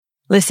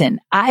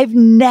Listen, I've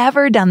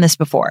never done this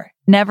before,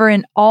 never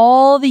in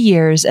all the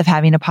years of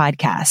having a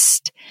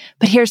podcast.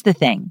 But here's the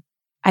thing.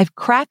 I've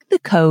cracked the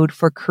code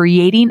for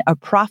creating a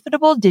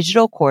profitable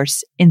digital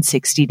course in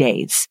 60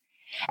 days.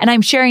 And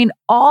I'm sharing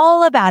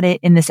all about it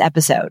in this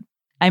episode.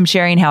 I'm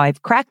sharing how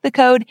I've cracked the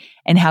code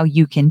and how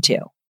you can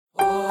too.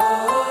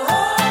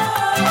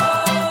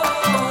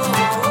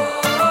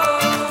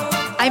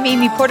 I'm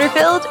Amy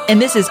Porterfield,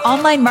 and this is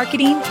Online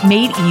Marketing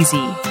Made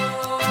Easy.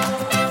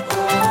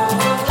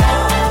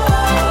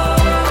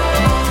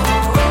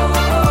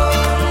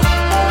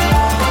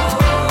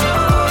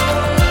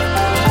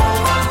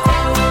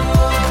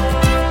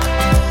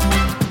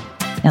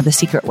 Now, the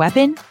secret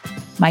weapon,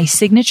 my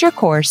signature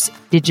course,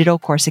 Digital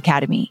Course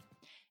Academy.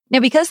 Now,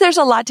 because there's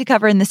a lot to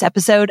cover in this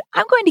episode,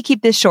 I'm going to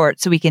keep this short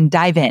so we can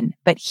dive in.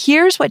 But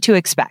here's what to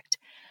expect.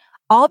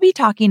 I'll be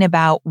talking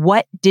about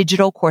what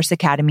Digital Course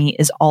Academy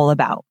is all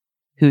about.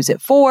 Who's it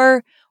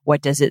for?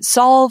 What does it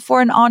solve for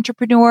an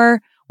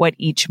entrepreneur? What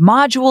each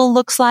module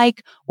looks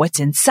like? What's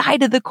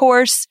inside of the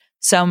course?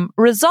 Some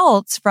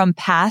results from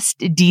past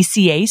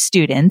DCA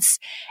students.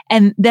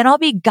 And then I'll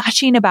be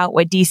gushing about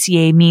what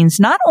DCA means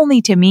not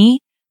only to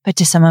me, but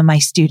to some of my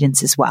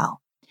students as well.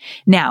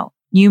 Now,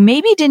 you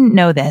maybe didn't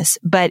know this,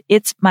 but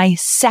it's my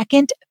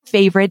second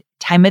favorite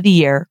time of the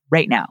year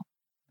right now.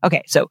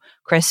 Okay, so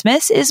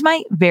Christmas is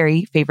my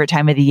very favorite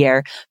time of the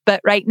year, but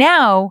right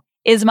now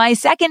is my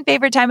second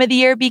favorite time of the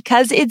year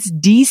because it's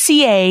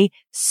DCA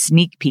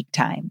sneak peek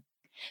time.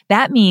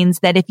 That means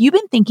that if you've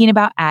been thinking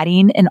about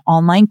adding an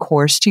online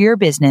course to your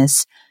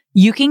business,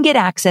 you can get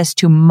access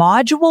to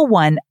Module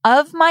 1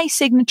 of my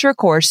signature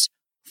course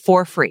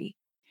for free.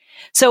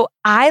 So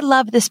I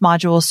love this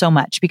module so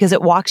much because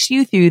it walks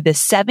you through the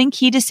 7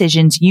 key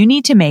decisions you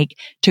need to make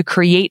to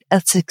create a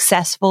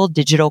successful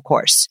digital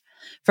course.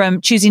 From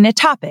choosing a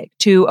topic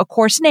to a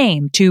course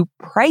name to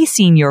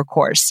pricing your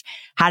course,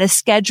 how to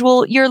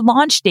schedule your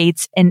launch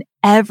dates and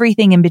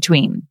everything in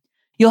between.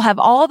 You'll have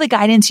all the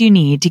guidance you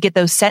need to get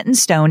those set in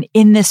stone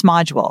in this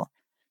module.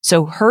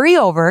 So hurry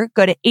over,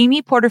 go to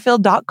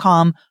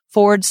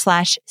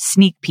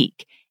amyporterfield.com/sneak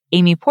peek.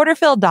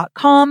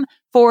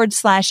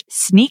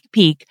 amyporterfield.com/sneak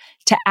peek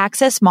to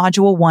access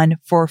Module 1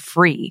 for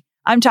free.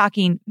 I'm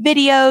talking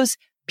videos,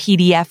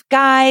 PDF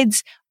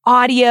guides,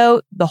 audio,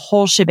 the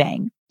whole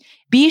shebang.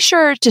 Be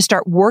sure to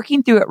start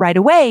working through it right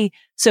away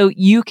so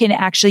you can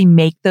actually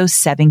make those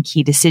 7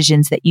 key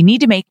decisions that you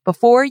need to make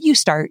before you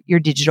start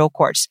your digital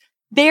course.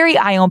 Very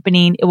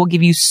eye-opening. It will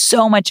give you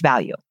so much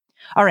value.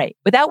 All right.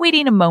 Without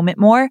waiting a moment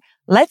more,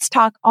 let's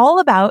talk all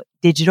about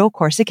Digital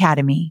Course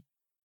Academy.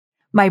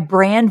 My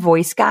brand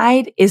voice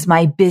guide is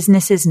my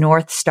business's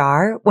North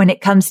Star when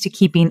it comes to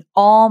keeping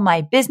all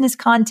my business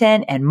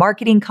content and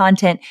marketing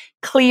content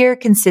clear,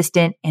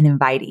 consistent, and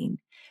inviting.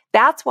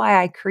 That's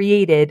why I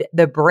created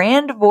the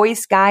Brand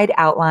Voice Guide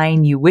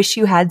Outline You Wish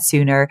You Had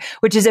Sooner,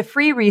 which is a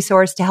free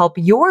resource to help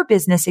your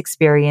business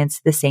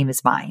experience the same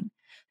as mine.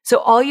 So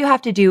all you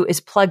have to do is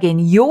plug in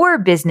your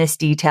business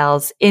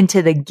details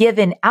into the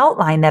given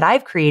outline that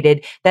I've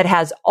created that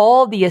has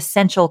all the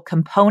essential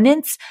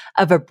components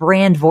of a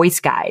brand voice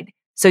guide.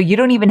 So you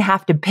don't even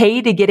have to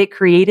pay to get it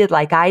created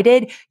like I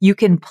did. You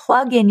can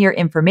plug in your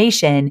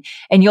information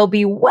and you'll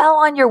be well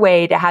on your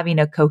way to having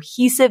a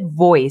cohesive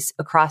voice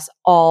across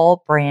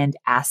all brand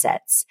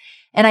assets.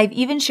 And I've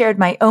even shared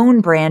my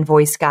own brand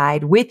voice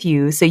guide with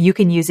you so you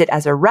can use it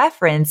as a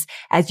reference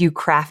as you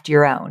craft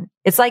your own.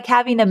 It's like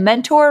having a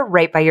mentor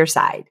right by your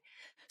side.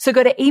 So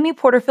go to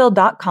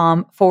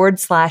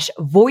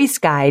amyporterfield.com/voice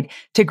guide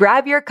to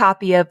grab your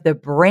copy of the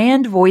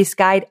Brand Voice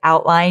Guide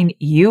Outline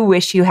You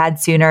Wish You Had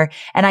Sooner.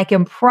 And I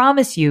can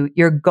promise you,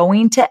 you're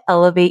going to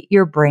elevate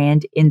your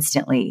brand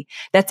instantly.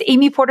 That's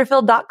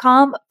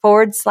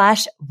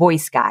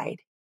amyporterfield.com/voice guide.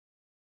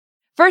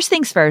 First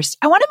things first,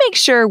 I want to make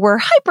sure we're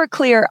hyper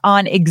clear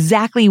on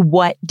exactly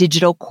what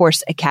Digital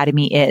Course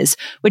Academy is,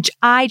 which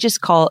I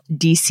just call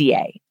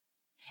DCA.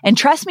 And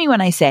trust me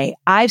when I say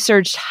I've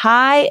searched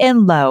high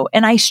and low,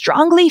 and I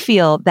strongly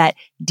feel that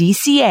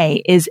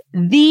DCA is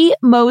the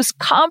most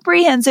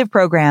comprehensive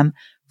program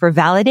for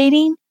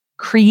validating,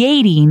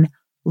 creating,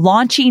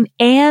 launching,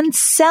 and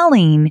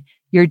selling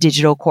your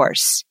digital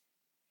course.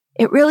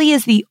 It really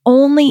is the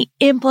only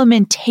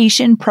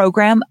implementation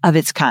program of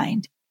its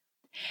kind.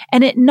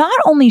 And it not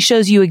only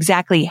shows you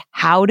exactly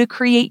how to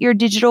create your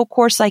digital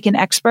course like an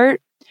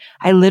expert,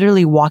 I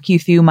literally walk you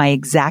through my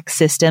exact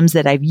systems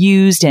that I've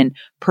used and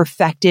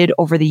perfected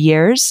over the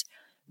years,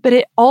 but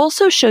it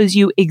also shows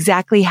you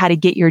exactly how to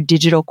get your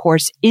digital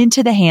course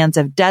into the hands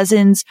of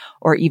dozens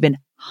or even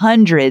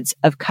hundreds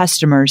of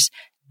customers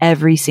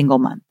every single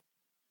month.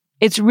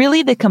 It's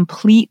really the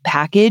complete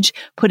package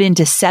put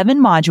into 7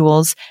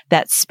 modules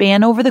that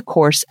span over the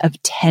course of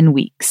 10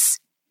 weeks.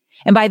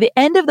 And by the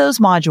end of those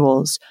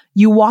modules,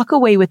 you walk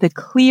away with a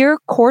clear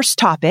course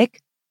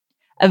topic,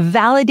 a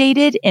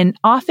validated and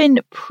often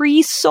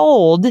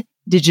pre-sold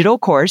digital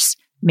course,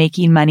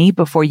 making money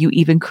before you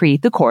even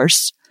create the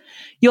course.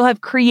 You'll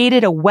have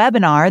created a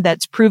webinar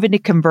that's proven to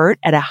convert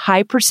at a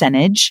high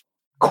percentage,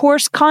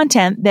 course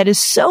content that is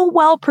so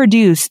well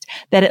produced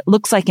that it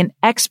looks like an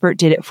expert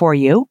did it for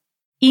you,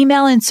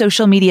 email and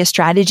social media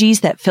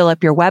strategies that fill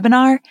up your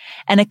webinar,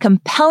 and a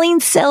compelling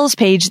sales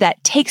page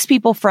that takes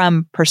people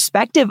from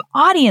prospective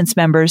audience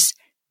members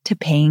to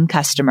paying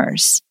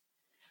customers.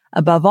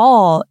 Above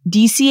all,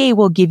 DCA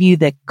will give you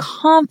the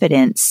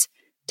confidence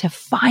to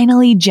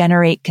finally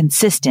generate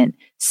consistent,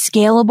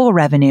 scalable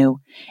revenue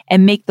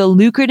and make the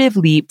lucrative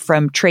leap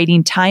from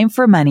trading time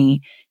for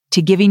money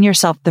to giving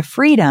yourself the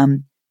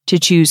freedom to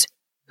choose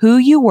who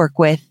you work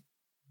with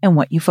and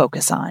what you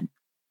focus on.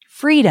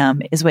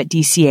 Freedom is what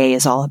DCA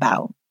is all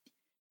about.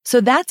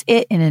 So that's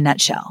it in a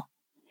nutshell.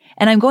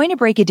 And I'm going to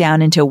break it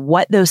down into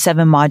what those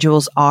 7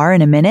 modules are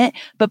in a minute.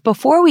 But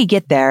before we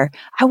get there,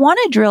 I want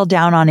to drill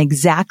down on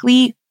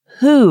exactly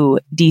who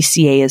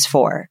DCA is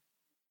for.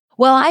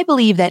 Well, I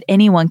believe that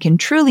anyone can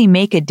truly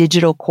make a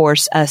digital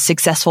course a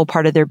successful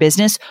part of their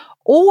business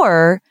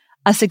or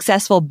a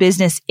successful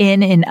business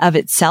in and of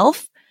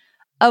itself.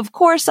 Of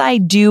course, I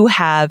do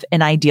have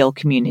an ideal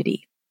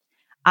community.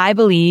 I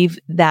believe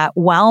that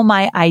while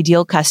my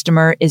ideal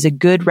customer is a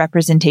good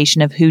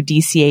representation of who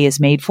DCA is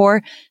made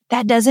for,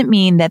 that doesn't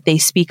mean that they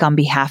speak on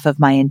behalf of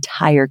my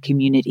entire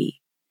community.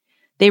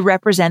 They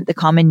represent the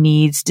common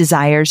needs,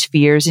 desires,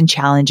 fears, and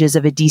challenges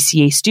of a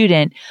DCA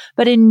student,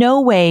 but in no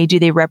way do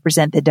they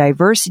represent the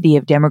diversity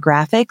of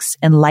demographics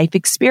and life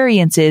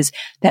experiences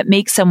that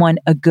make someone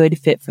a good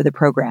fit for the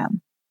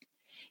program.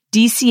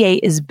 DCA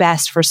is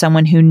best for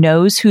someone who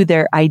knows who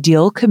their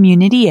ideal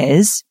community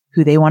is,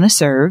 who they want to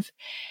serve,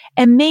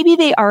 and maybe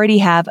they already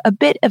have a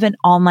bit of an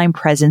online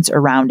presence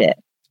around it,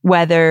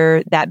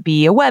 whether that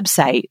be a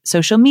website,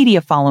 social media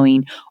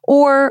following,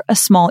 or a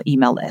small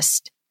email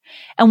list.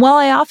 And while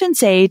I often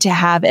say to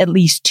have at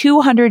least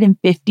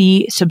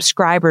 250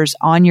 subscribers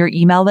on your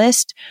email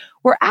list,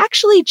 we're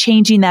actually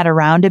changing that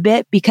around a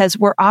bit because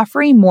we're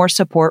offering more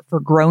support for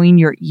growing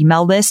your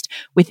email list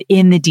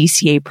within the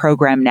DCA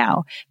program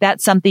now.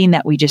 That's something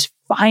that we just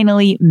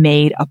finally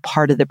made a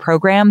part of the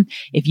program.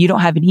 If you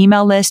don't have an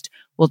email list,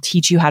 we'll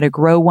teach you how to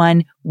grow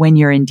one when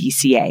you're in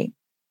DCA.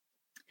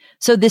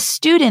 So the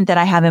student that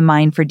I have in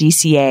mind for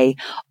DCA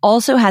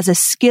also has a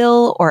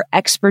skill or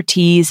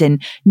expertise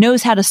and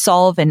knows how to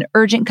solve an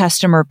urgent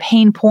customer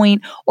pain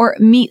point or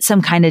meet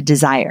some kind of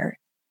desire.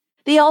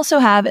 They also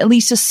have at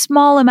least a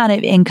small amount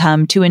of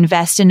income to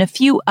invest in a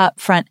few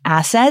upfront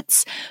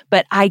assets,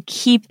 but I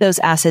keep those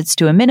assets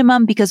to a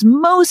minimum because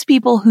most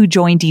people who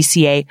join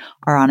DCA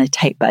are on a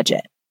tight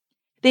budget.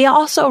 They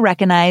also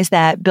recognize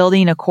that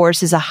building a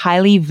course is a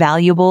highly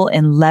valuable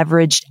and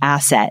leveraged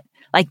asset.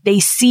 Like they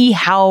see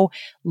how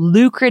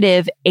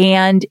lucrative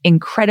and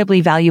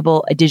incredibly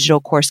valuable a digital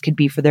course could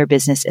be for their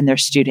business and their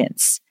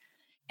students.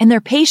 And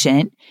they're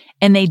patient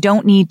and they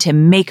don't need to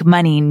make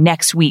money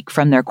next week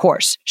from their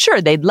course.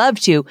 Sure, they'd love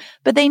to,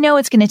 but they know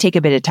it's going to take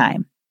a bit of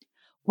time.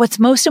 What's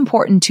most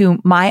important to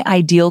my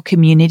ideal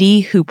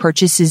community who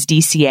purchases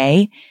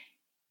DCA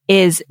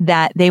is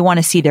that they want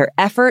to see their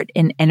effort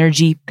and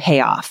energy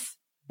pay off.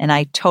 And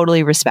I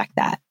totally respect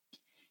that.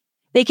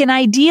 They can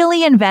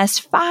ideally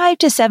invest 5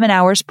 to 7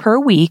 hours per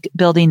week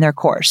building their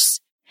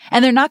course.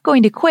 And they're not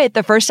going to quit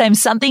the first time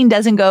something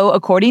doesn't go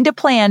according to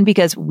plan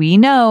because we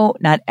know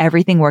not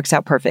everything works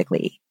out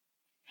perfectly.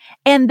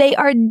 And they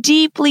are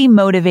deeply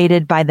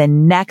motivated by the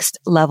next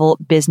level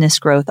business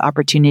growth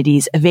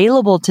opportunities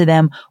available to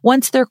them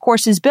once their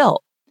course is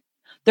built.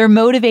 They're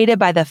motivated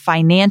by the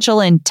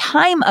financial and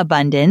time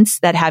abundance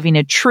that having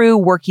a true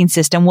working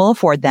system will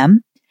afford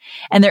them.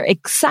 And they're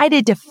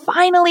excited to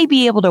finally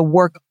be able to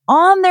work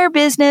on their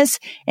business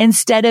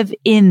instead of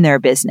in their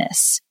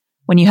business.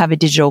 When you have a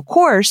digital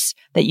course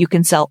that you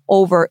can sell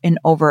over and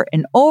over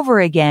and over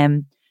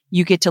again,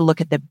 you get to look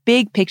at the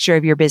big picture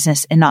of your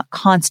business and not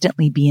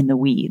constantly be in the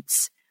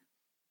weeds.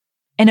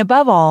 And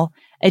above all,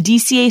 a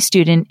DCA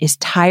student is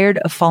tired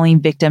of falling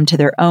victim to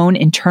their own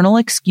internal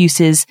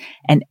excuses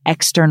and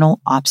external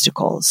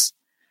obstacles.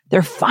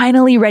 They're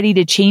finally ready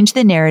to change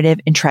the narrative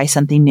and try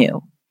something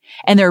new.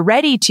 And they're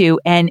ready to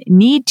and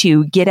need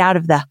to get out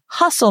of the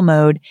hustle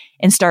mode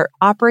and start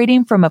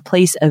operating from a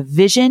place of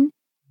vision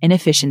and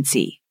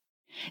efficiency.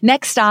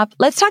 Next stop,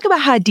 let's talk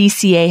about how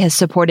DCA has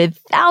supported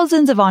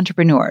thousands of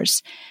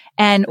entrepreneurs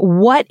and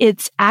what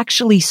it's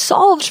actually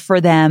solved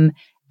for them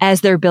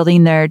as they're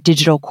building their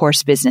digital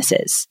course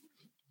businesses.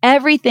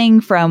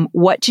 Everything from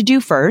what to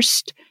do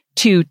first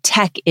to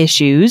tech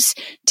issues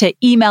to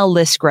email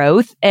list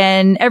growth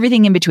and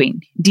everything in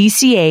between.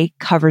 DCA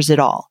covers it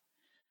all.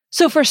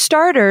 So for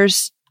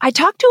starters, I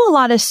talk to a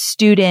lot of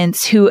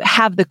students who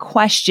have the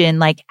question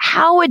like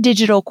how a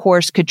digital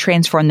course could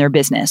transform their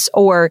business,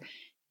 or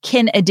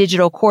can a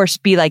digital course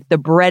be like the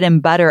bread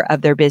and butter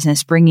of their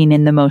business, bringing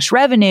in the most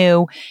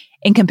revenue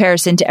in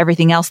comparison to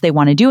everything else they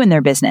want to do in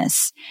their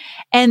business?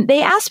 And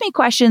they ask me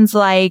questions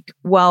like,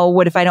 well,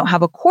 what if I don't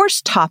have a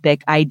course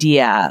topic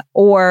idea?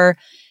 Or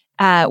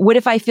what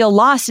if I feel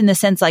lost in the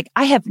sense like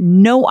I have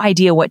no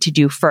idea what to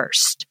do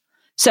first?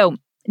 So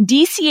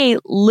DCA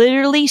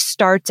literally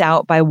starts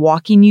out by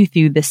walking you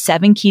through the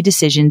 7 key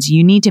decisions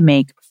you need to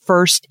make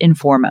first and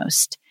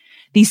foremost.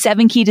 These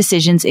 7 key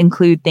decisions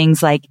include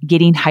things like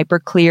getting hyper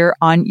clear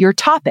on your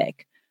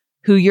topic,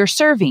 who you're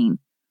serving,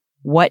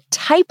 what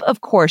type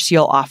of course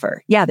you'll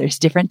offer. Yeah, there's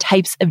different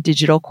types of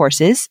digital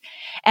courses,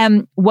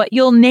 and what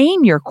you'll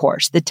name your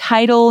course, the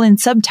title and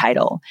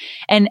subtitle,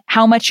 and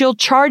how much you'll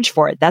charge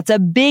for it. That's a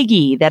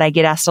biggie that I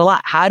get asked a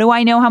lot. How do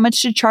I know how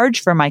much to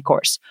charge for my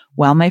course?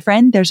 Well, my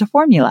friend, there's a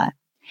formula.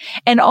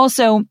 And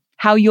also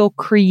how you'll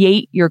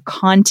create your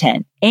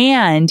content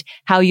and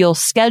how you'll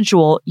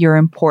schedule your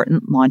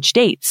important launch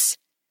dates.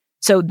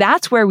 So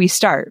that's where we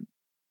start.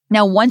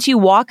 Now, once you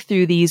walk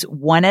through these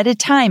one at a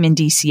time in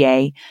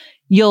DCA,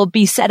 you'll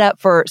be set up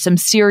for some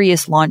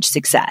serious launch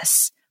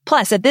success.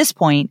 Plus, at this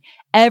point,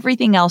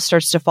 everything else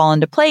starts to fall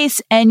into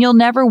place and you'll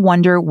never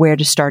wonder where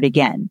to start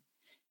again.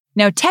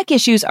 Now, tech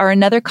issues are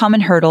another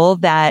common hurdle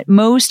that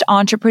most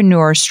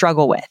entrepreneurs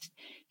struggle with.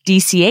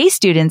 DCA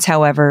students,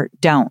 however,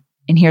 don't.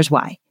 And here's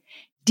why.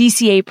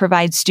 DCA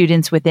provides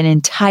students with an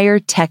entire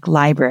tech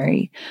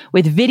library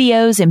with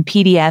videos and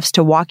PDFs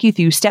to walk you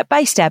through step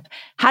by step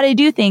how to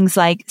do things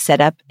like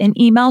set up an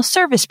email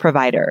service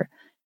provider,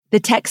 the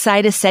tech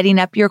side is setting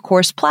up your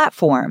course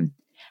platform,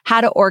 how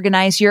to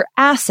organize your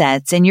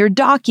assets and your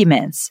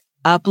documents,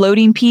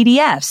 uploading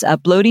PDFs,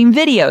 uploading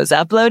videos,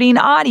 uploading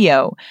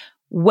audio,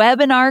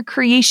 webinar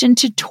creation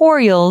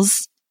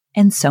tutorials,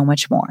 and so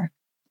much more.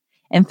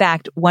 In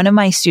fact, one of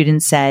my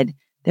students said,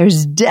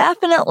 there's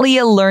definitely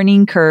a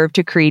learning curve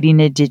to creating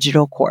a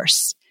digital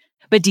course,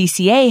 but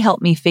DCA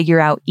helped me figure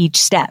out each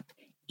step,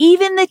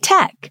 even the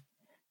tech.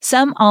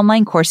 Some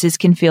online courses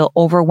can feel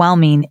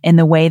overwhelming in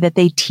the way that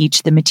they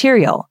teach the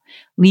material,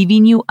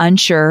 leaving you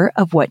unsure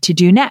of what to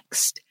do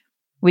next.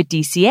 With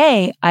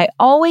DCA, I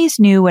always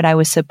knew what I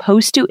was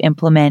supposed to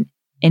implement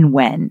and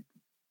when.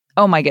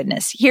 Oh my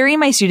goodness. Hearing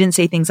my students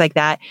say things like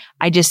that,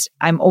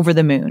 I'm over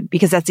the moon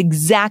because that's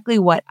exactly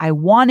what I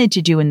wanted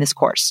to do in this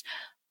course.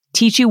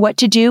 Teach you what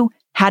to do,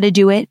 how to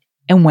do it,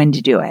 and when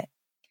to do it.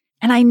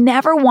 And I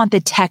never want the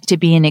tech to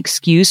be an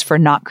excuse for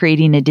not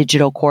creating a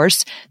digital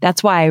course.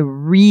 That's why I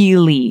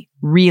really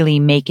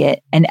make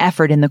it an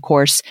effort in the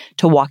course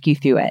to walk you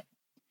through it.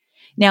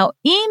 Now,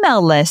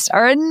 email lists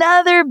are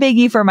another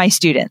biggie for my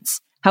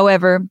students.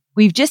 However,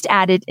 we've just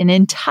added an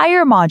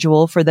entire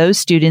module for those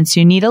students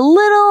who need a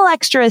little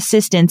extra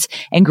assistance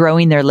in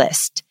growing their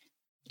list.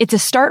 It's a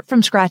start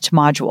from scratch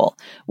module,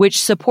 which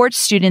supports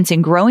students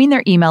in growing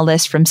their email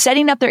list from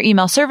setting up their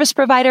email service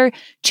provider,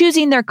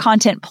 choosing their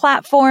content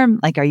platform,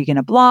 like are you going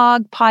to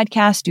blog,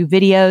 podcast, do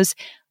videos,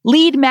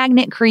 lead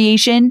magnet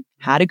creation,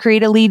 how to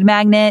create a lead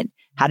magnet,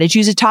 how to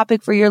choose a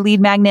topic for your lead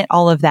magnet,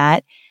 all of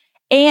that,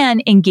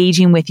 and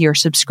engaging with your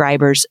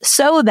subscribers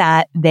so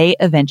that they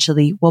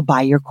eventually will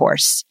buy your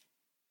course.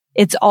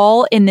 It's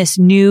all in this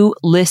new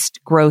list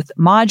growth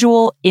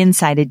module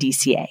inside of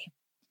DCA.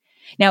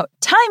 Now,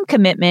 time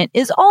commitment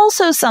is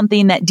also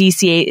something that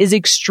DCA is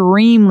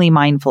extremely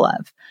mindful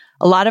of.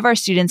 A lot of our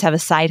students have a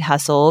side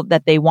hustle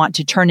that they want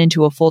to turn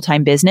into a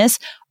full-time business.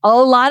 A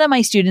lot of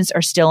my students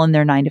are still in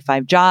their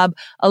 9-to-5 job.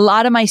 A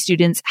lot of my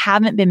students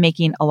haven't been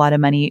making a lot of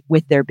money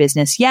with their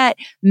business yet.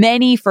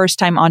 Many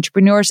first-time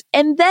entrepreneurs.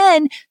 And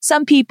then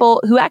some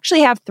people who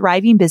actually have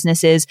thriving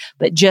businesses,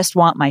 but just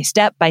want my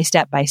step by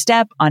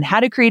step on how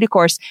to create a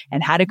course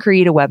and how to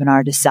create a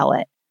webinar to sell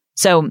it.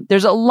 So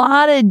there's a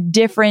lot of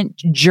different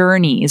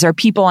journeys or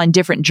people on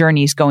different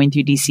journeys going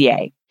through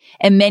DCA.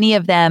 And many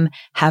of them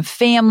have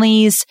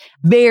families,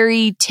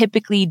 very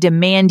typically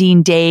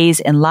demanding days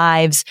and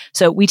lives.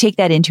 So we take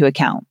that into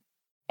account.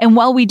 And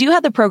while we do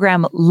have the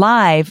program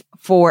live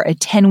for a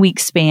 10-week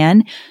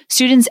span,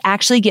 students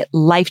actually get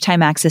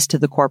lifetime access to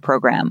the core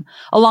program,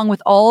 along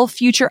with all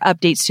future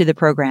updates to the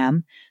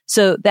program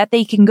so that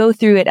they can go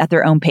through it at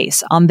their own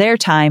pace on their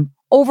time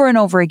over and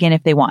over again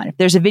if they want. If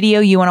there's a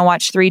video you want to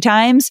watch 3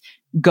 times,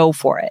 go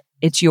for it.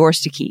 It's yours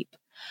to keep.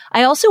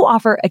 I also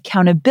offer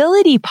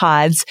accountability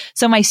pods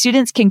so my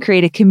students can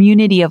create a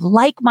community of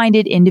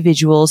like-minded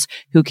individuals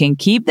who can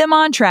keep them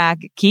on track,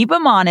 keep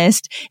them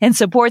honest, and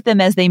support them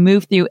as they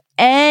move through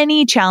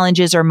any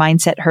challenges or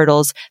mindset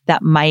hurdles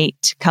that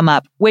might come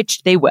up,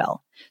 which they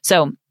will.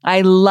 So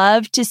I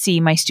love to see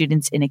my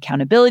students in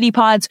accountability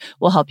pods.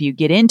 We'll help you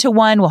get into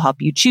one. We'll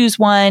help you choose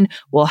one.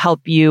 We'll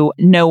help you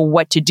know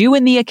what to do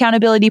in the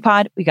accountability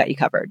pod. We got you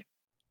covered.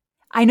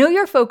 I know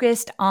you're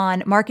focused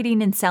on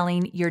marketing and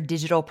selling your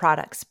digital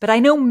products, but I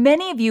know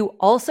many of you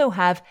also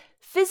have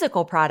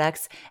physical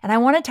products, and I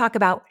want to talk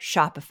about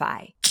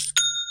Shopify.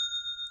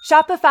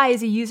 Shopify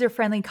is a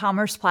user-friendly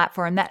commerce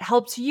platform that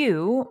helps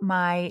you,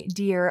 my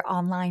dear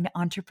online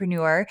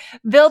entrepreneur,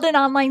 build an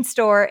online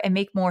store and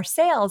make more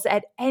sales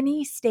at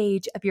any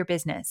stage of your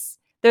business.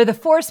 They're the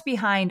force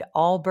behind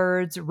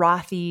Allbirds,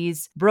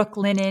 Rothy's,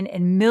 Brooklinen,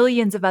 and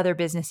millions of other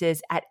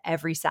businesses at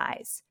every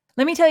size.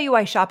 Let me tell you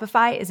why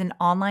Shopify is an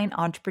online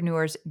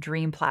entrepreneur's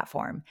dream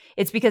platform.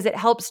 It's because it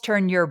helps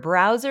turn your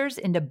browsers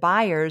into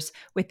buyers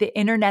with the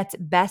internet's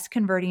best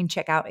converting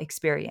checkout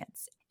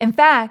experience. In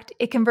fact,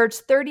 it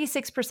converts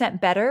 36%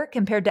 better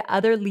compared to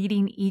other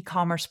leading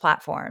e-commerce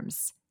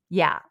platforms.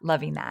 Yeah,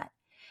 loving that.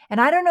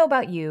 And I don't know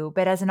about you,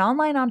 but as an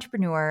online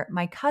entrepreneur,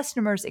 my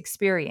customers'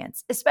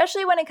 experience,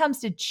 especially when it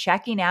comes to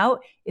checking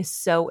out, is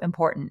so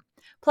important.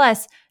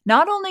 Plus,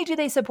 not only do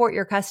they support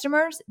your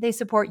customers, they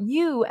support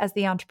you as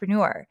the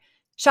entrepreneur.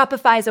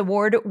 Shopify's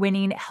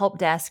award-winning help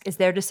desk is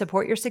there to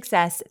support your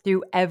success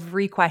through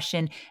every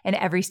question and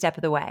every step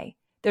of the way.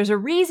 There's a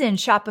reason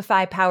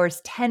Shopify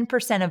powers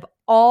 10% of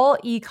all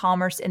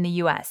e-commerce in the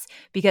US,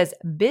 because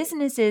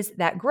businesses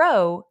that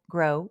grow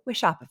with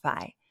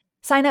Shopify.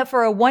 Sign up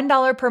for a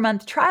 $1 per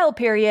month trial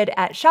period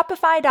at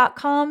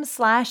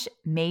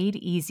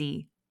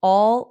shopify.com/madeeasy,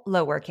 all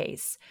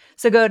lowercase.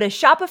 So go to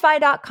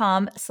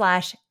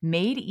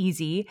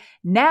shopify.com/madeeasy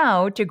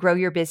now to grow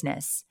your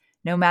business,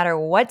 no matter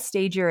what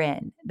stage you're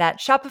in.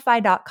 That's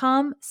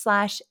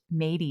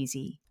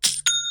shopify.com/madeeasy.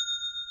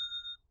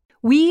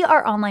 We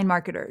are online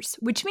marketers,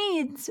 which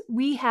means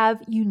we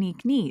have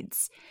unique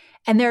needs.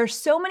 And there are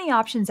so many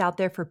options out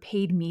there for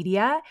paid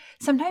media.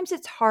 Sometimes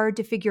it's hard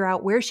to figure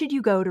out where should you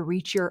go to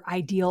reach your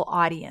ideal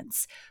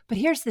audience. But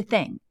here's the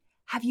thing.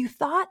 Have you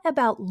thought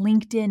about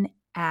LinkedIn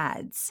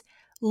ads?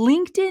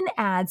 LinkedIn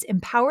ads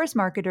empowers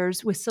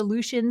marketers with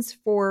solutions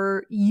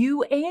for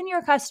you and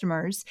your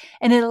customers,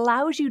 and it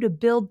allows you to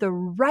build the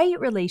right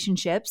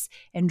relationships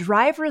and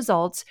drive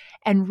results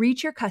and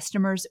reach your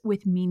customers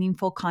with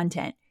meaningful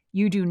content.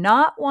 You do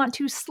not want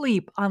to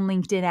sleep on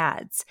LinkedIn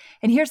ads.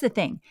 And here's the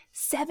thing,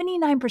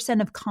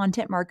 79% of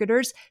content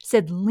marketers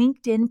said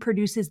LinkedIn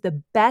produces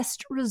the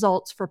best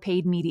results for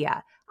paid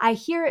media. I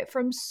hear it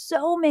from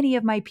so many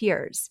of my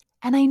peers.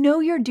 And I know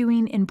you're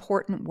doing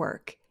important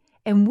work.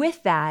 And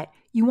with that,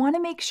 you want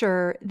to make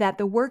sure that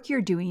the work you're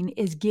doing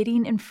is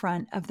getting in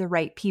front of the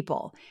right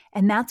people.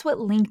 And that's what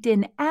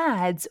LinkedIn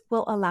ads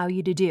will allow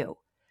you to do.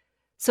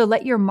 So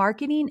let your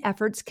marketing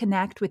efforts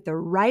connect with the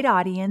right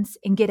audience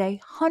and get a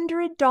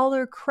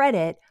 $100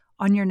 credit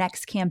on your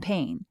next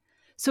campaign.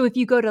 So if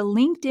you go to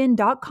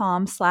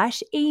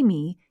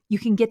linkedin.com/Amy, you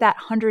can get that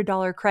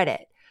 $100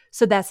 credit.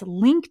 So that's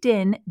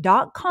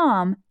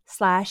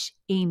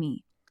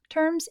linkedin.com/Amy.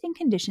 Terms and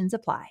conditions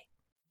apply.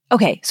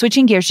 Okay,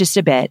 switching gears just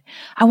a bit,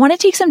 I want to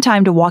take some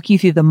time to walk you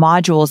through the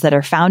modules that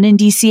are found in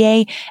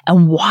DCA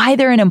and why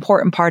they're an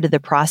important part of the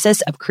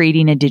process of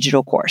creating a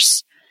digital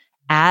course.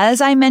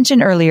 As I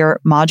mentioned earlier,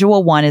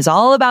 Module 1 is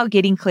all about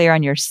getting clear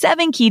on your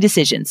 7 key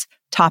decisions: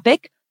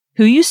 topic,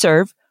 who you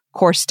serve,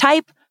 course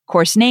type,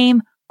 course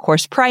name,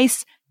 course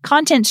price,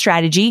 content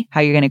strategy, how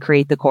you're going to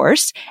create the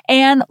course,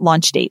 and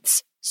launch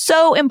dates.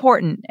 So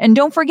important. And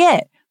don't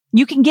forget,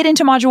 you can get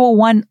into Module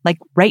 1 like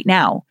right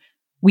now.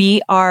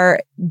 We are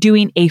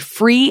doing a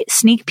free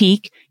sneak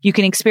peek. You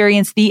can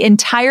experience the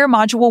entire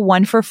Module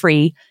 1 for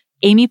free.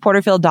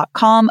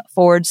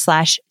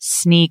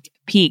 amyporterfield.com/sneak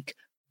peek.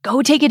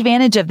 Go take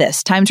advantage of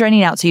this. Time's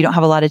running out, so you don't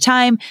have a lot of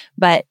time,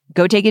 but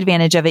go take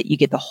advantage of it. You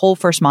get the whole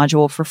first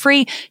module for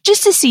free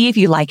just to see if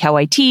you like how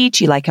I teach,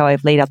 you like how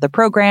I've laid out the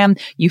program,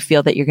 you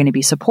feel that you're going to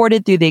be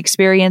supported through the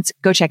experience.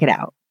 Go check it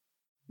out.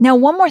 Now,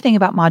 one more thing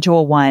about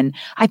Module 1.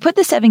 I put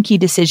the 7 key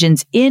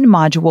decisions in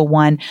Module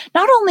 1,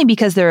 not only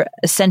because they're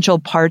essential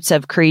parts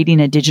of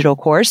creating a digital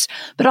course,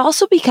 but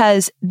also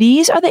because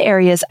these are the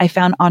areas I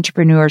found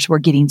entrepreneurs were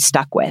getting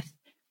stuck with.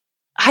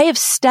 I have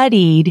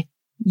studied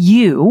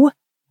you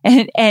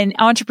and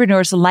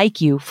entrepreneurs like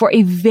you for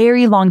a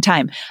very long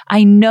time.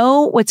 I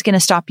know what's going to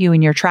stop you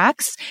in your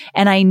tracks,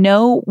 and I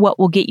know what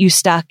will get you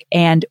stuck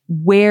and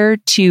where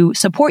to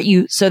support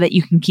you so that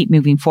you can keep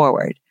moving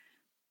forward.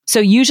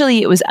 So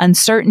usually it was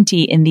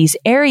uncertainty in these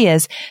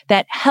areas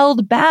that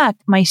held back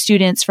my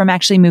students from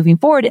actually moving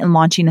forward and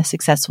launching a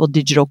successful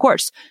digital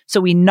course.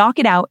 So we knock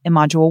it out in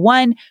Module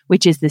 1,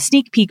 which is the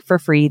sneak peek for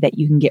free that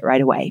you can get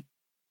right away.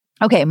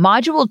 Okay,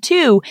 Module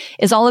 2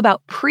 is all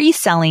about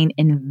pre-selling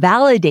and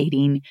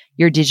validating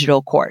your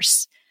digital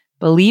course.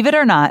 Believe it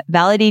or not,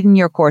 validating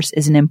your course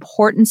is an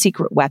important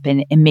secret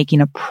weapon in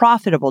making a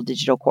profitable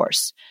digital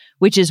course,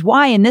 which is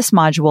why in this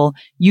module,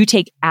 you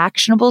take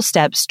actionable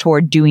steps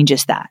toward doing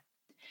just that.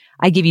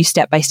 I give you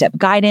step-by-step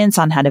guidance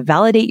on how to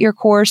validate your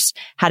course,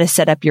 how to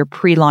set up your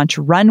pre-launch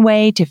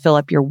runway to fill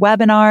up your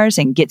webinars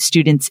and get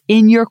students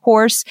in your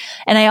course.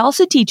 And I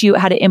also teach you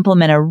how to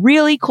implement a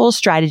really cool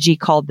strategy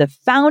called the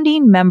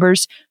Founding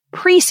Members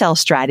Pre-Sale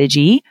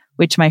Strategy,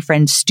 which my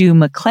friend Stu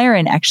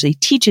McLaren actually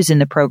teaches in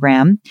the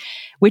program,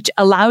 which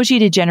allows you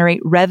to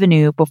generate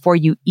revenue before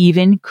you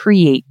even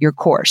create your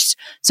course.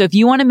 So if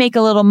you want to make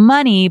a little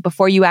money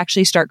before you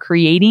actually start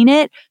creating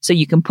it, so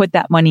you can put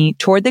that money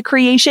toward the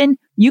creation,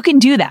 you can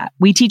do that.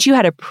 We teach you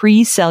how to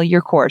pre-sell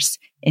your course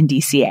in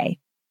DCA.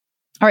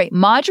 All right,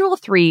 Module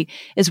 3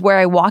 is where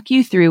I walk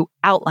you through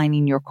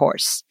outlining your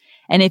course.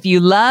 And if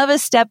you love a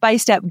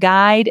step-by-step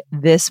guide,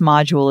 this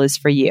module is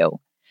for you.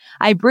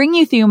 I bring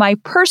you through my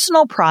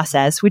personal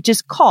process, which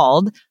is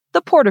called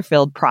the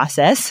Porterfield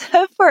process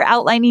for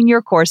outlining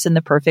your course in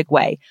the perfect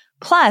way.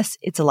 Plus,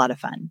 it's a lot of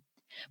fun.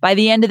 By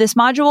the end of this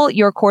module,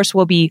 your course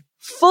will be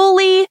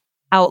fully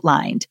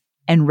outlined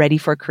and ready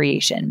for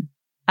creation.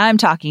 I'm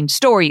talking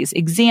stories,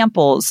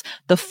 examples.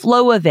 The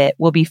flow of it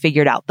will be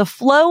figured out. The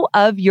flow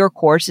of your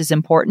course is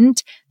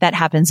important. That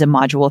happens in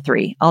Module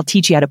 3. I'll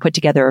teach you how to put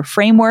together a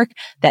framework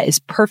that is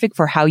perfect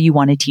for how you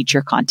want to teach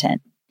your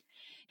content.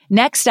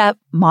 Next up,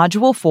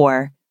 Module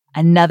 4,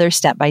 another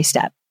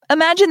step-by-step.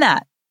 Imagine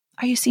that.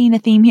 Are you seeing a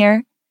theme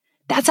here?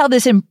 That's how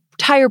this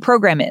entire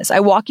program is. I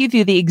walk you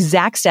through the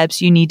exact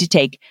steps you need to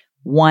take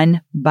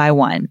one by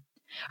one.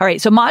 All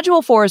right, so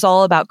Module 4 is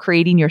all about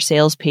creating your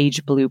sales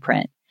page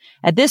blueprint.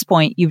 At this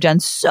point, you've done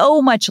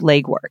so much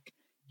legwork.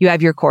 You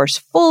have your course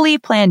fully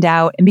planned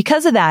out, and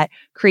because of that,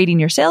 creating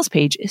your sales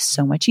page is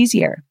so much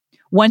easier.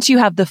 Once you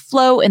have the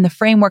flow and the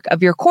framework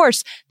of your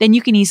course, then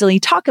you can easily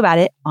talk about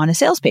it on a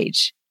sales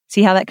page.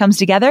 See how that comes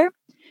together?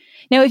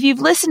 Now, if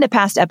you've listened to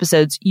past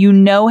episodes, you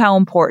know how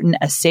important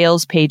a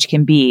sales page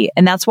can be,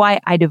 and that's why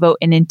I devote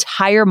an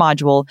entire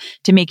module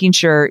to making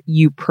sure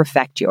you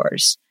perfect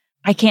yours.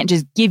 I can't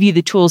just give you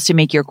the tools to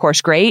make your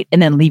course great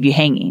and then leave you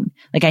hanging.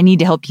 I need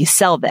to help you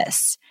sell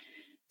this.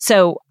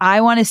 So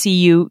I want to see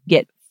you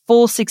get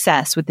full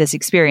success with this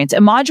experience.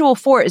 And Module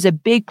 4 is a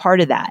big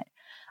part of that.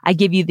 I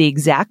give you the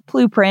exact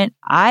blueprint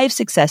I've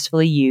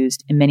successfully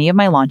used in many of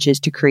my launches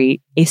to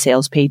create a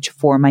sales page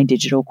for my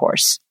digital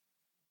course.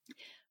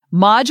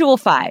 Module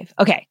 5.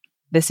 Okay,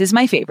 this is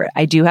my favorite.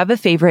 I do have a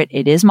favorite.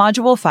 It is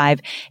Module 5.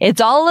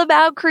 It's all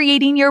about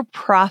creating your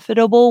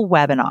profitable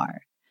webinar.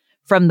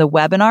 From the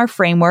webinar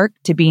framework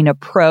to being a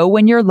pro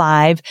when you're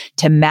live,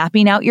 to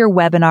mapping out your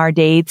webinar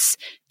dates,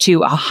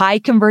 to a high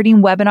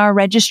converting webinar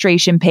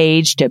registration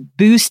page, to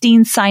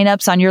boosting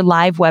signups on your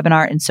live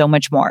webinar, and so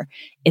much more.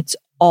 It's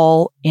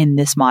all in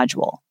this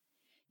module.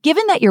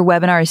 Given that your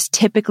webinar is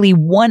typically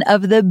one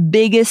of the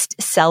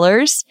biggest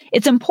sellers,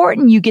 it's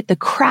important you get the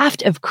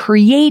craft of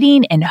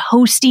creating and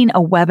hosting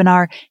a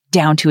webinar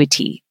down to a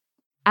T.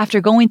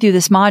 After going through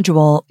this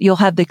module, you'll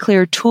have the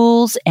clear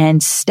tools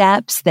and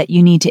steps that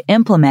you need to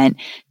implement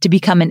to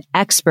become an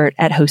expert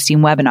at hosting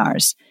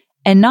webinars.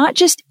 And not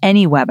just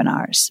any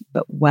webinars,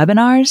 but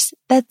webinars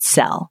that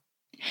sell.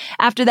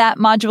 After that,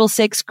 Module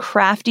 6,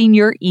 crafting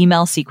your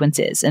email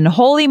sequences. And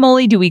holy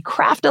moly, do we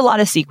craft a lot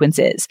of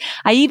sequences.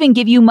 I even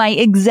give you my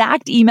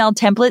exact email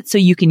template so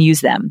you can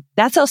use them.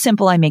 That's how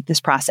simple I make this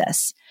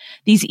process.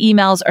 These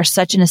emails are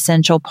such an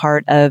essential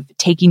part of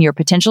taking your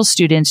potential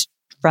students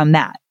from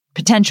that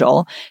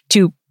potential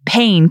to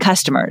paying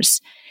customers.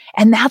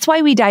 And that's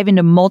why we dive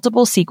into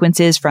multiple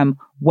sequences, from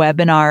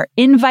webinar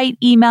invite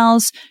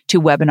emails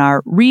to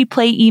webinar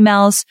replay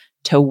emails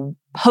to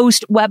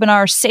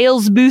post-webinar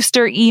sales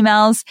booster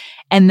emails,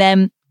 and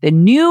then the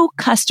new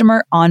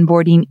customer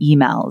onboarding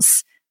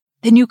emails.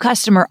 The new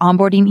customer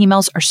onboarding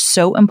emails are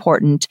so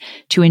important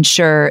to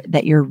ensure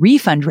that your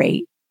refund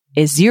rate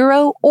is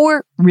 0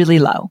 or really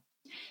low.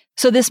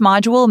 So this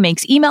module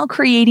makes email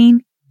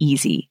creating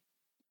easy.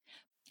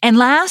 And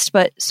last,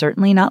 but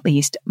certainly not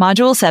least,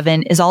 Module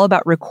 7 is all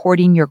about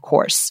recording your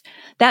course.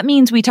 That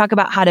means we talk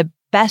about how to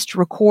best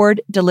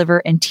record,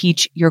 deliver, and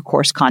teach your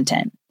course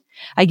content.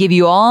 I give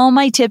you all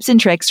my tips and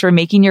tricks for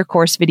making your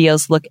course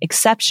videos look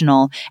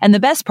exceptional. And the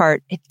best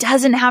part, it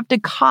doesn't have to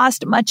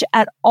cost much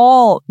at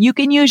all. You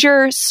can use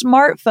your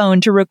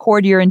smartphone to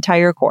record your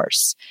entire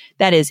course.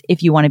 That is,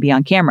 if you want to be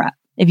on camera.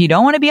 If you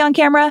don't want to be on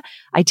camera,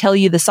 I tell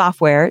you the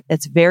software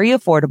that's very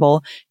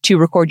affordable to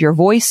record your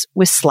voice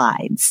with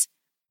slides.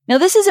 Now,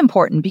 this is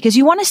important because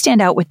you want to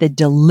stand out with the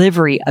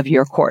delivery of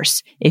your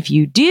course. If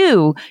you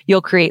do,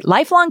 you'll create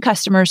lifelong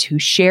customers who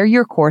share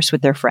your course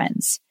with their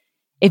friends.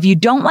 If you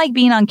don't like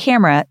being on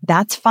camera,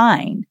 that's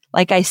fine.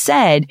 Like I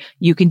said,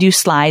 you can do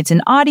slides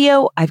and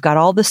audio. I've got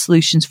all the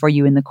solutions for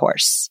you in the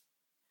course.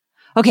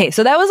 Okay,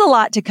 so that was a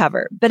lot to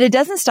cover, but it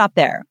doesn't stop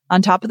there.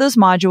 On top of those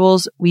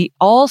modules, we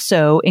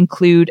also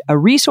include a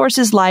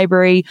resources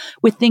library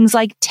with things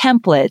like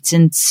templates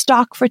and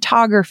stock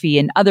photography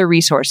and other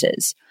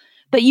resources.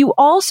 But you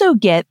also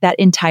get that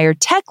entire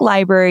tech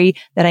library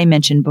that I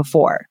mentioned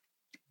before.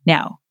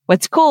 Now,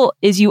 what's cool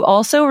is you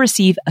also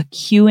receive a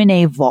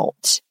Q&A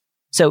vault.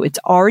 So it's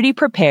already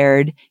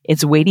prepared.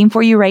 It's waiting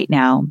for you right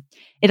now.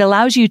 It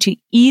allows you to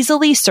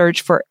easily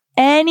search for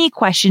any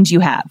questions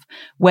you have,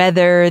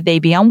 whether they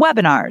be on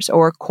webinars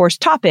or course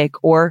topic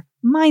or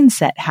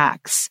mindset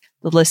hacks.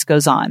 The list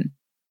goes on.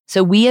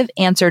 So we have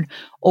answered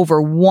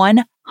over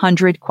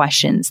 100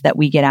 questions that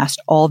we get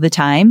asked all the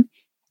time,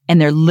 and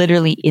they're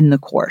literally in the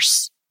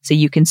course. So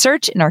you can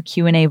search in our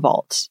Q&A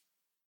vault.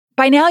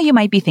 By now, you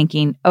might be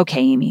thinking,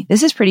 okay, Amy,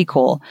 this is pretty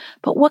cool,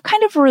 but what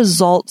kind of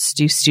results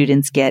do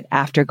students get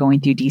after going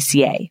through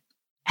DCA?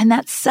 And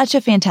that's such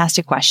a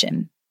fantastic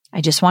question.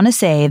 I just want to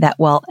say that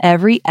while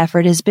every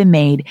effort has been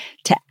made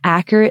to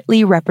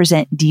accurately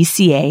represent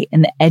DCA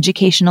and the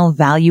educational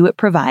value it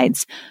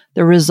provides,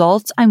 the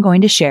results I'm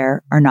going to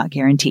share are not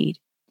guaranteed.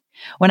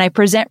 When I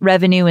present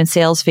revenue and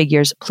sales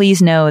figures,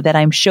 please know that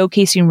I'm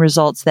showcasing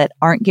results that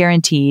aren't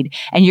guaranteed,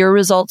 and your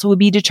results will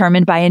be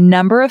determined by a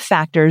number of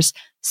factors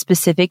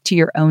specific to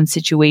your own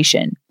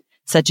situation,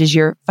 such as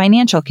your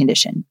financial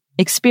condition,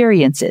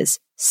 experiences,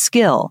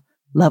 skill,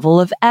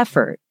 level of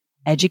effort,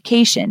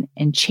 education,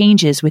 and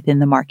changes within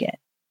the market.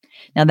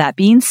 Now, that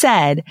being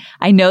said,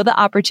 I know the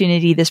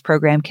opportunity this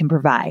program can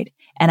provide,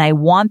 and I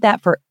want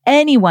that for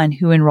anyone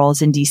who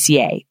enrolls in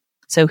DCA.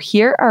 So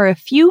here are a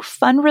few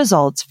fun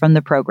results from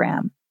the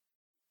program.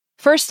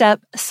 First up,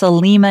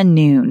 Salima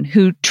Noon,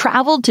 who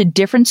traveled to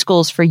different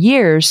schools for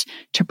years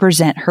to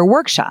present her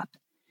workshop.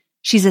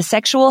 She's a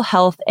sexual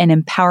health and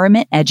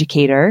empowerment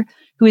educator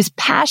who is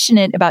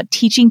passionate about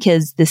teaching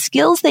kids the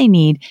skills they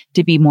need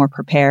to be more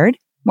prepared,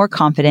 more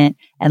confident,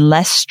 and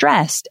less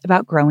stressed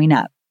about growing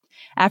up.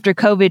 After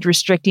COVID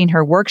restricting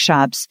her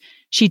workshops,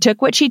 she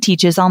took what she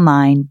teaches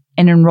online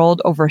and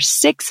enrolled over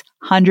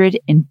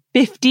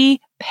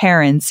 650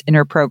 parents in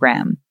her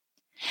program.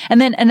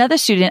 And then another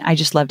student I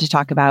just love to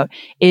talk about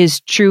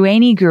is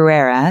Truani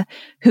Guerrera,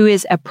 who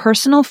is a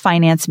personal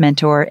finance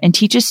mentor and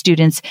teaches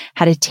students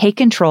how to take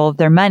control of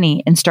their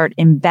money and start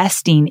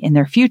investing in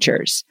their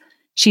futures.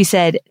 She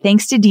said,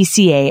 thanks to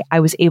DCA, I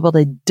was able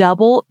to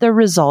double the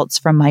results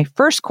from my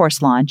first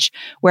course launch,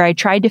 where I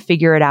tried to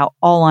figure it out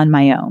all on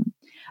my own.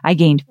 I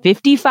gained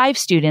 55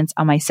 students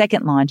on my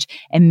second launch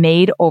and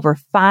made over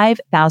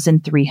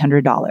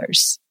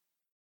 $5,300.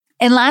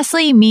 And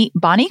lastly, meet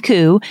Bonnie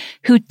Koo,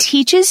 who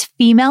teaches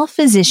female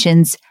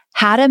physicians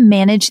how to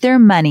manage their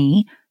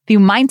money through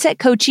mindset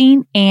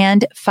coaching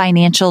and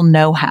financial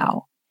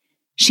know-how.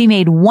 She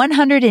made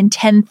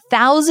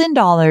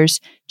 $110,000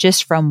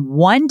 just from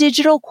one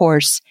digital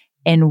course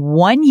in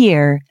 1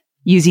 year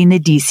using the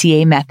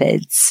DCA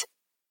methods.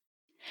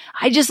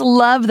 I just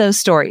love those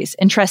stories.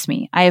 And trust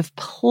me, I have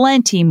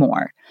plenty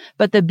more.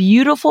 But the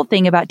beautiful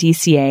thing about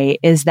DCA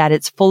is that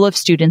it's full of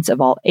students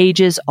of all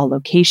ages, all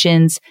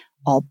locations,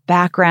 all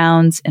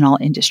backgrounds, and all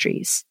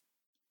industries.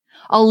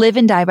 I'll live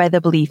and die by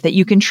the belief that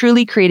you can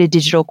truly create a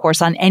digital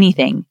course on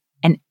anything,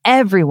 and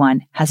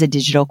everyone has a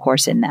digital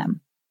course in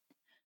them.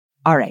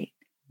 All right,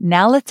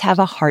 now let's have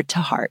a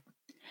heart-to-heart.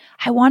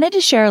 I wanted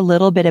to share a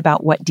little bit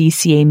about what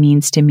DCA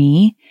means to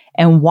me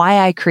and why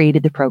I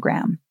created the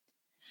program.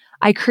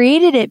 I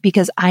created it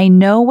because I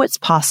know what's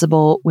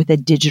possible with a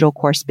digital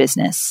course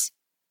business.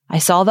 I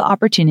saw the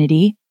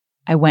opportunity,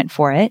 I went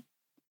for it,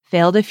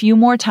 failed a few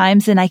more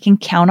times than I can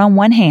count on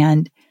one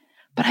hand,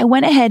 but I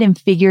went ahead and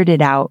figured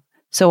it out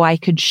so I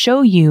could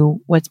show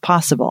you what's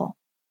possible.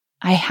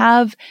 I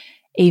have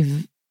a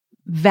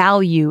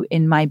value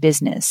in my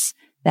business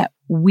that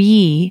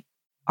we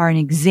are an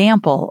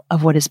example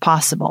of what is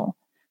possible.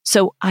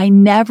 So I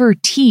never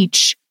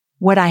teach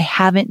what I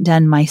haven't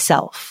done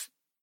myself.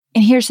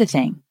 And here's the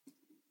thing.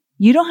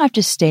 You don't have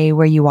to stay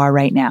where you are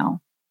right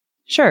now.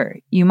 Sure,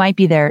 you might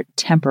be there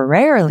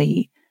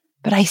temporarily,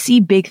 but I see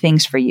big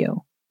things for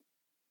you.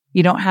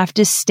 You don't have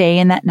to stay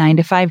in that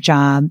 9-to-5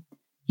 job.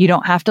 You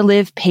don't have to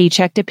live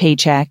paycheck to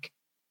paycheck.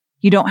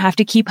 You don't have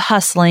to keep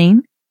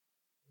hustling.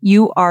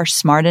 You are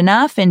smart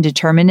enough and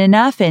determined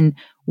enough and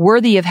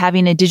worthy of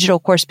having a digital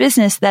course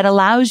business that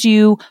allows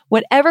you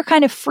whatever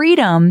kind of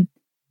freedom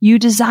you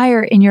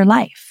desire in your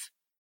life.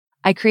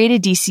 I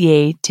created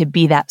DCA to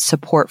be that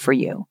support for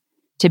you,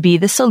 to be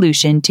the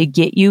solution to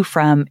get you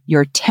from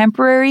your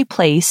temporary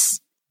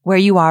place where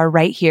you are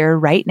right here,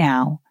 right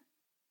now,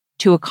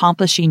 to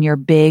accomplishing your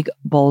big,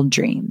 bold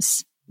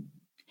dreams.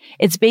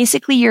 It's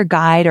basically your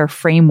guide or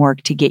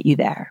framework to get you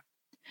there.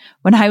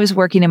 When I was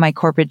working in my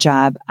corporate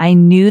job, I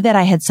knew that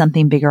I had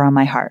something bigger on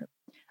my heart.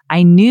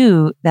 I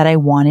knew that I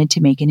wanted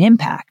to make an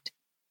impact.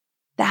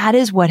 That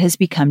is what has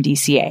become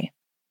DCA.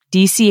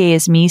 DCA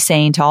is me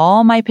saying to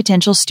all my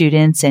potential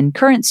students and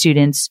current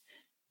students,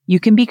 you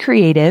can be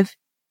creative.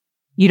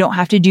 You don't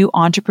have to do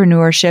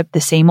entrepreneurship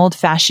the same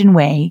old-fashioned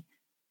way.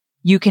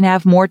 You can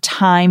have more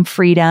time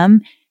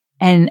freedom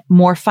and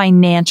more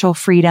financial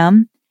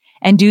freedom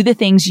and do the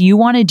things you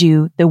want to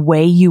do the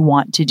way you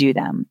want to do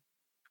them.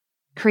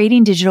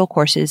 Creating digital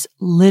courses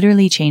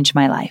literally changed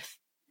my life.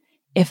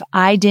 If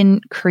I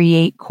didn't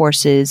create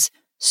courses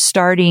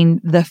starting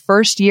the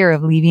first year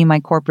of leaving my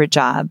corporate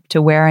job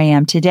to where I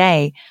am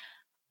today,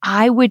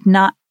 I would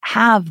not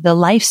have the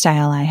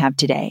lifestyle I have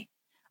today.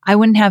 I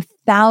wouldn't have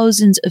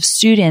thousands of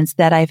students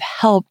that I've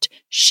helped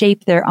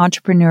shape their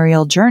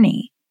entrepreneurial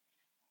journey.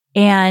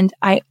 And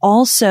I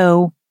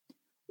also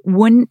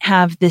wouldn't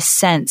have this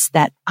sense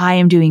that I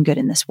am doing good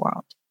in this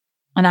world.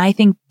 And I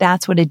think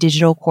that's what a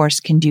digital course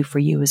can do for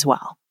you as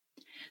well.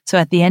 So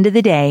at the end of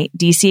the day,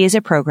 DCA is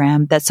a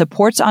program that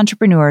supports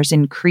entrepreneurs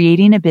in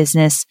creating a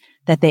business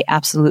that they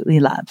absolutely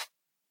love.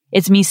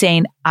 It's me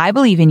saying, I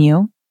believe in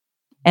you,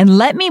 and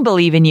let me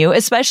believe in you,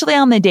 especially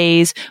on the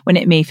days when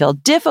it may feel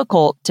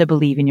difficult to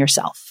believe in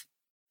yourself.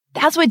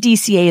 That's what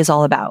DCA is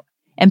all about.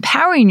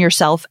 Empowering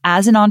yourself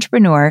as an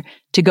entrepreneur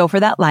to go for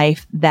that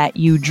life that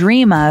you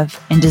dream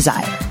of and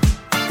desire.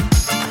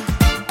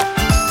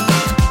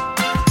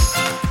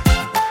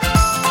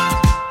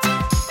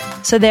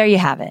 So there you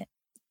have it.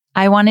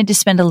 I wanted to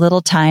spend a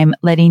little time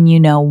letting you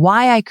know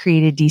why I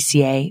created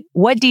DCA,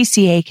 what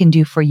DCA can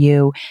do for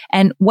you,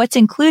 and what's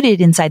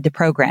included inside the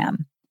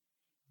program.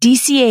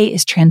 DCA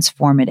is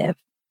transformative.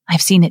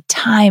 I've seen it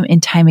time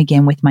and time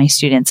again with my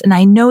students, and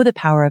I know the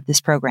power of this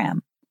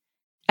program.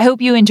 I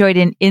hope you enjoyed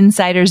an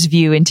insider's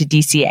view into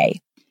DCA.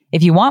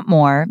 If you want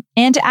more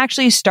and to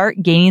actually start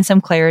gaining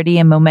some clarity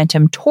and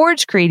momentum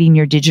towards creating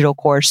your digital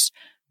course,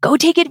 go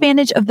take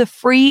advantage of the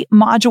free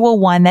Module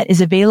 1 that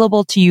is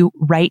available to you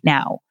right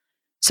now.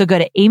 So go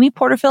to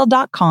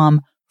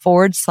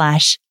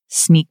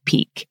amyporterfield.com/sneak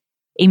peek.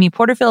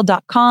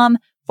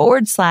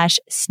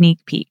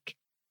 amyporterfield.com/sneak peek.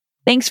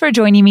 Thanks for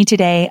joining me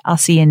today. I'll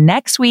see you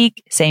next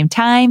week. Same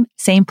time,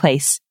 same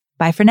place.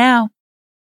 Bye for now.